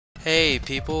Hey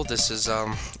people, this is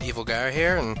Evil Guy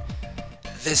here, and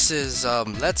this is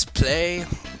Let's Play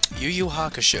Yu Yu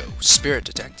Hakusho, Spirit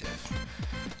Detective.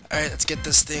 Alright, let's get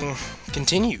this thing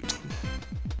continued.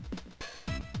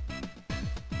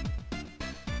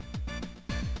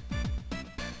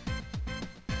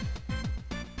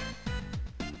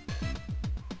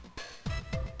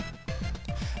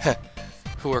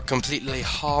 Who are completely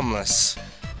harmless.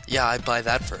 Yeah, I'd buy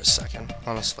that for a second,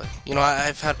 honestly. You know,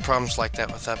 I've had problems like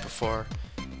that with that before.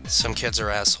 Some kids are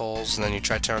assholes, and then you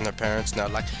try telling their parents, and they're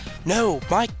like, "No,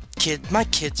 my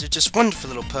kids are just wonderful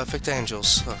little perfect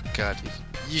angels." Oh god,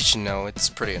 you should know, it's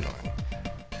pretty annoying.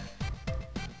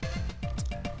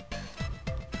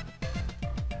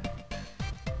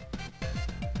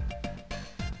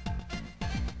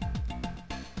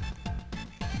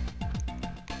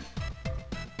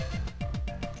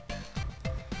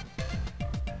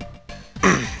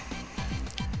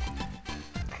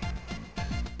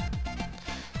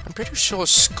 I'm pretty sure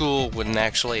school wouldn't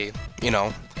actually, you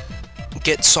know,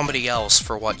 get somebody else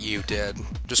for what you did.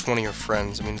 Just one of your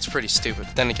friends. I mean, it's pretty stupid.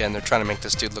 Then again, they're trying to make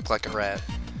this dude look like a rat.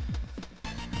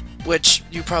 Which,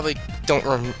 you probably don't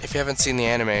if you haven't seen the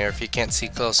anime, or if you can't see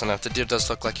close enough, the dude does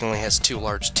look like he only has two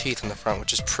large teeth in the front,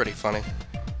 which is pretty funny.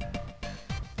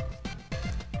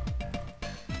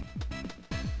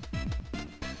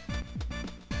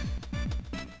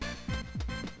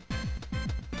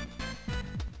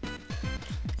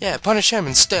 Yeah, punish him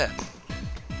instead.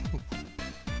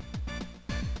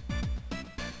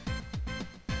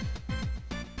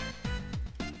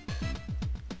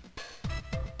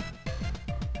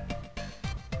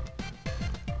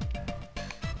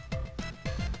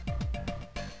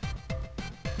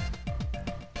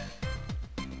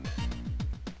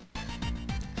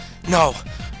 No,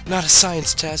 not a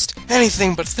science test.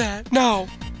 Anything but that. No.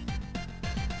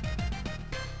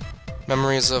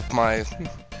 Memories of my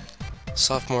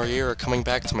sophomore year are coming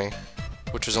back to me,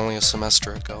 which was only a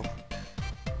semester ago.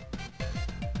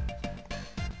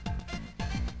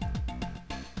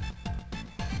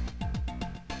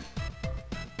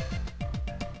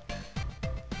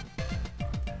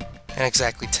 In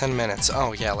exactly 10 minutes.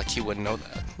 Oh yeah, like he wouldn't know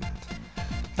that.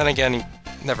 Then again,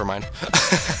 never mind.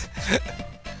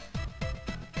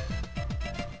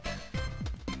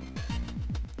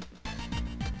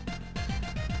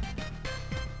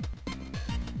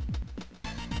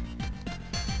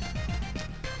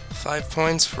 Five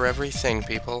points for everything,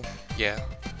 people. Yeah.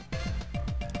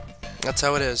 That's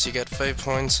how it is. You get 5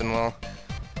 points, and well,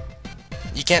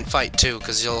 you can't fight too,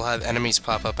 because you'll have enemies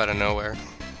pop up out of nowhere.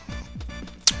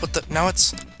 What the? Now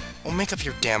it's... Well, make up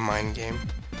your damn mind game.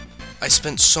 I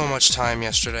spent so much time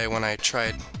yesterday when I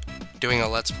tried doing a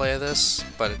Let's Play of this,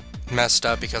 but it messed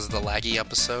up because of the laggy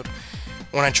episode.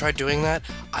 When I tried doing that,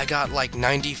 I got like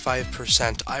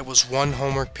 95%. I was one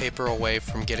homework paper away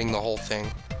from getting the whole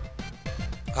thing.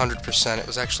 100%. It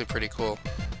was actually pretty cool.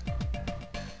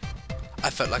 I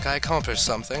felt like I accomplished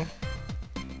something.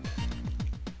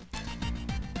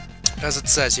 As it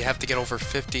says, you have to get over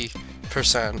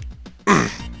 50%.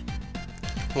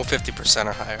 Well, 50%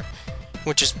 or higher.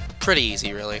 Which is pretty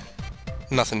easy, really.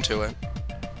 Nothing to it.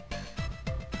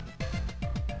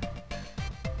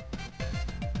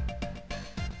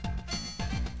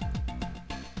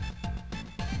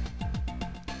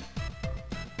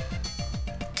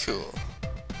 Cool.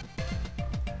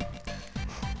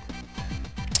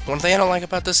 One thing I don't like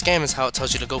about this game is how it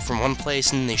tells you to go from one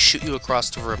place and they shoot you across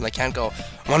the room. They can't go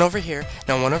one over here,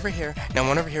 now one over here, now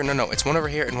one over here. No, it's one over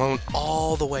here and one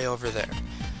all the way over there.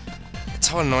 It's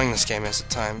how annoying this game is at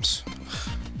times.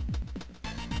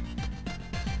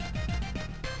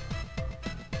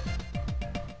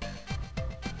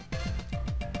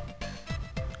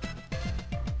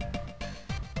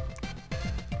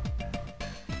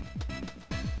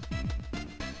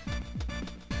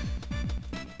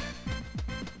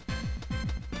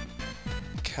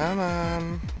 Come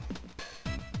on.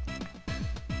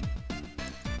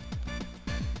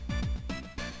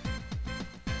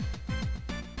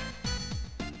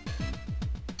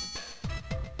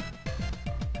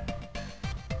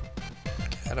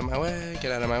 Get out of my way,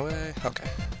 get out of my way. Okay.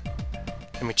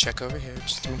 Let me check over here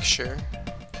just to make sure.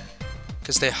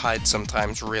 Because they hide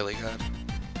sometimes really good.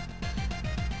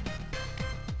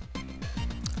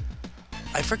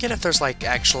 I forget if there's like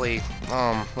actually,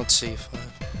 let's see.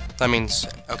 That means,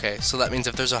 okay, so that means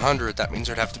if there's 100, that means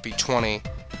there'd have to be 20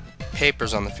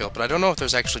 papers on the field. But I don't know if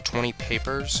there's actually 20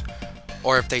 papers,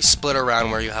 or if they split around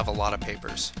where you have a lot of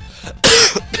papers.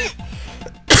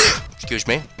 Excuse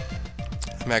me.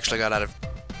 I'm actually got out of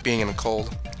being in a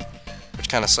cold, which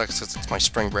kind of sucks because it's my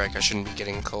spring break. I shouldn't be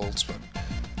getting colds, but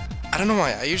I don't know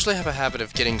why, I usually have a habit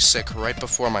of getting sick right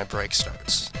before my break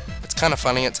starts. It's kind of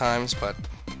funny at times, but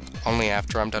only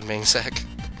after I'm done being sick.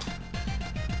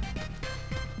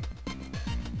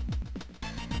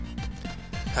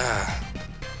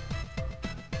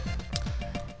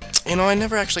 You know, I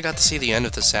never actually got to see the end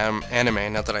of this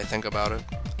anime, now that I think about it.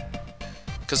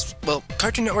 Because, well,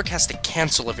 Cartoon Network has to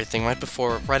cancel everything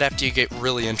right after you get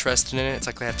really interested in it. It's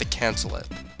like they have to cancel it.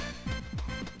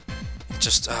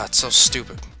 Just, it's so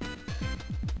stupid.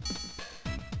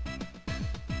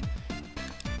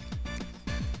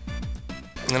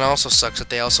 And it also sucks that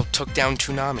they also took down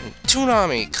Toonami.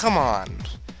 Toonami, come on!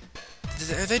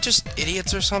 Are they just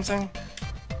idiots or something?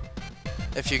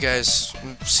 If you guys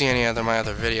see any of my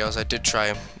other videos, I did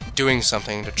try doing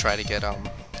something to try to get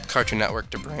Cartoon Network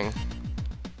to bring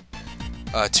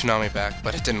Toonami back,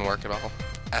 but it didn't work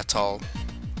at all,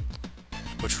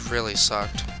 which really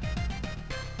sucked.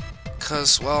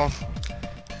 Cause, well,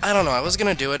 I don't know, I was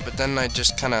gonna do it, but then I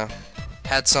just kinda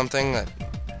had something that...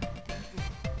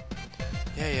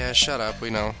 Yeah, shut up, we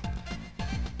know.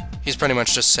 He's pretty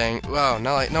much just saying, well,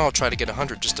 now I'll try to get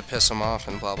 100 just to piss him off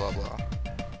and blah blah blah.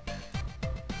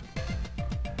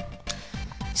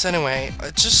 So anyway,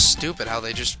 it's just stupid how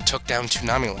they just took down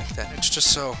Toonami like that. It's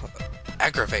just so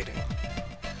aggravating.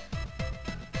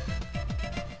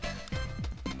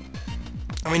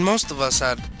 I mean, most of us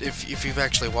had, if you've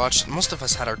actually watched it, most of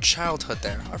us had our childhood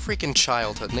there. Our freaking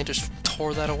childhood, and they just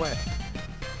tore that away.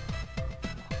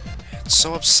 It's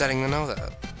so upsetting to know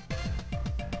that.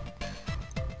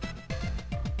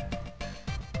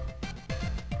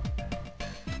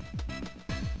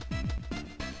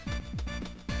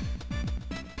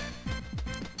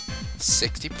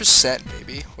 %,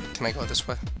 baby. Wait, can I go this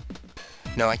way?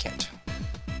 No, I can't.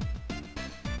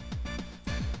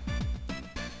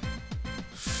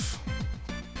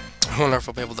 I wonder if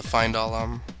I'll be able to find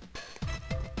all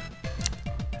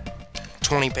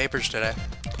 20 papers today.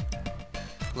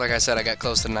 Like I said, I got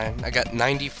close to 9. I got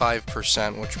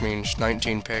 95%, which means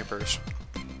 19 papers.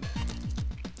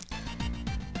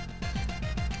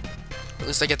 At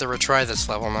least I get to retry this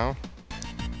level now.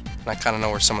 And I kind of know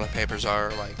where some of the papers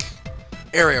are, like,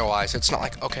 area-wise. It's not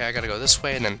like, okay, I gotta go this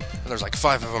way, and then there's like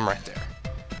 5 of them right there.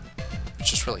 It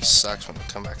just really sucks when I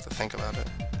come back to think about it.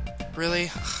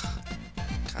 Really?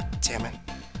 God damn it.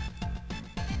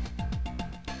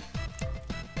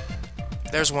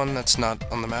 There's one that's not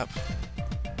on the map.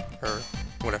 Or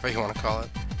whatever you want to call it.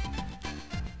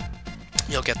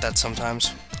 You'll get that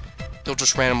sometimes. You'll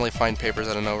just randomly find papers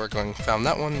out of nowhere going, found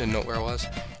that one, didn't know where it was.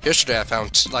 Yesterday I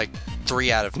found, like,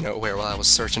 3 out of nowhere while I was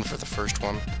searching for the first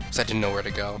one, because I didn't know where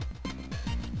to go.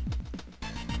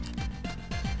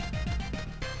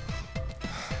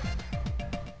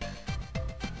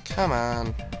 Come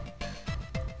on.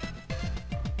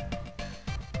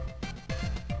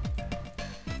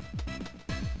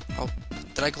 Oh,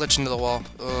 did I glitch into the wall?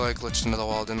 Oh, I glitched into the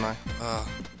wall, didn't I?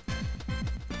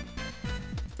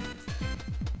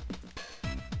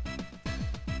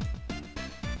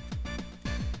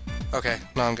 Okay,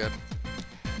 no, I'm good.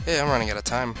 Yeah, I'm running out of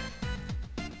time.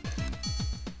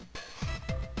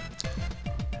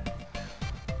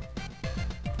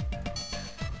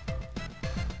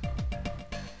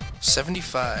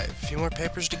 $75. A few more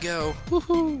papers to go.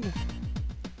 Woohoo!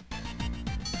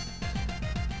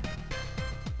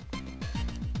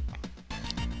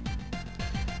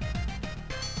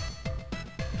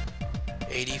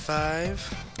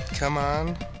 $85. Come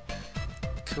on.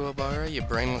 Kuwabara, you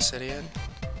brainless idiot.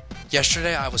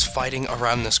 Yesterday, I was fighting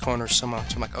around this corner so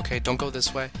much. I'm like, okay, don't go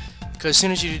this way. Because as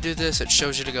soon as you do this, it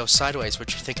shows you to go sideways,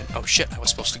 but you're thinking, oh shit, I was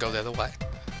supposed to go the other way.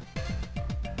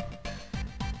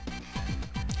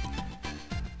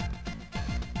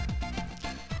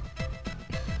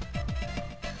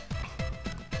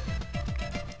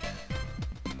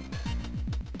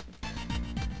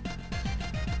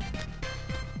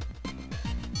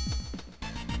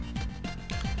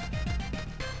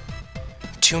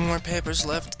 Two more papers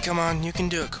left. Come on, you can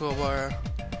do it, Kuwabara.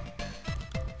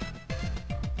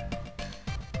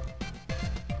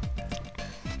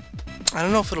 I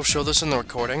don't know if it'll show this in the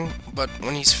recording, but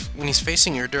when he's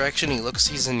facing your direction,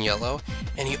 he's in yellow,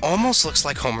 and he almost looks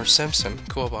like Homer Simpson,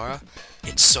 Kuwabara.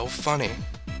 It's so funny.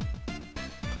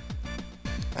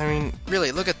 I mean,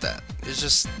 really, look at that. It's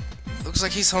just it looks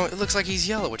like he's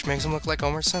yellow, which makes him look like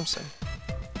Homer Simpson.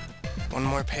 One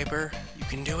more paper. You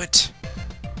can do it.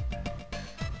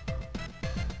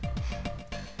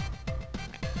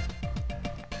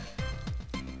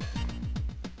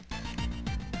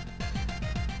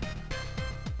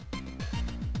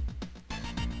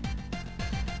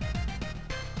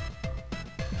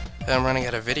 I'm running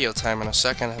out of video time in a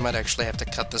second. I might actually have to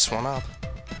cut this one up.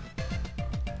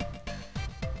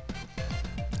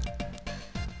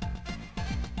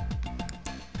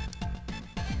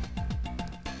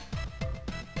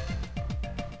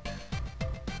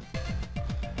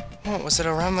 What, was it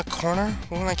around the corner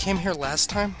when I came here last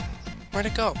time? Where'd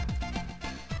it go?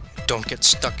 Don't get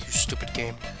stuck, you stupid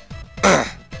game.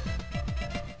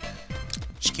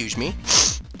 Excuse me.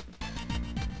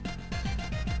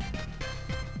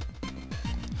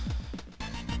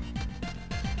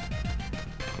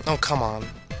 Oh, come on.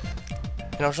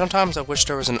 You know, sometimes I wish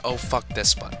there was an oh fuck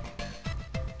this button.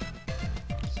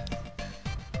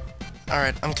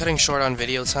 Alright, I'm cutting short on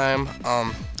video time.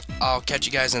 I'll catch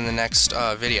you guys in the next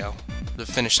video to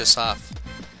finish this off.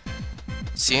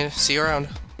 See you around.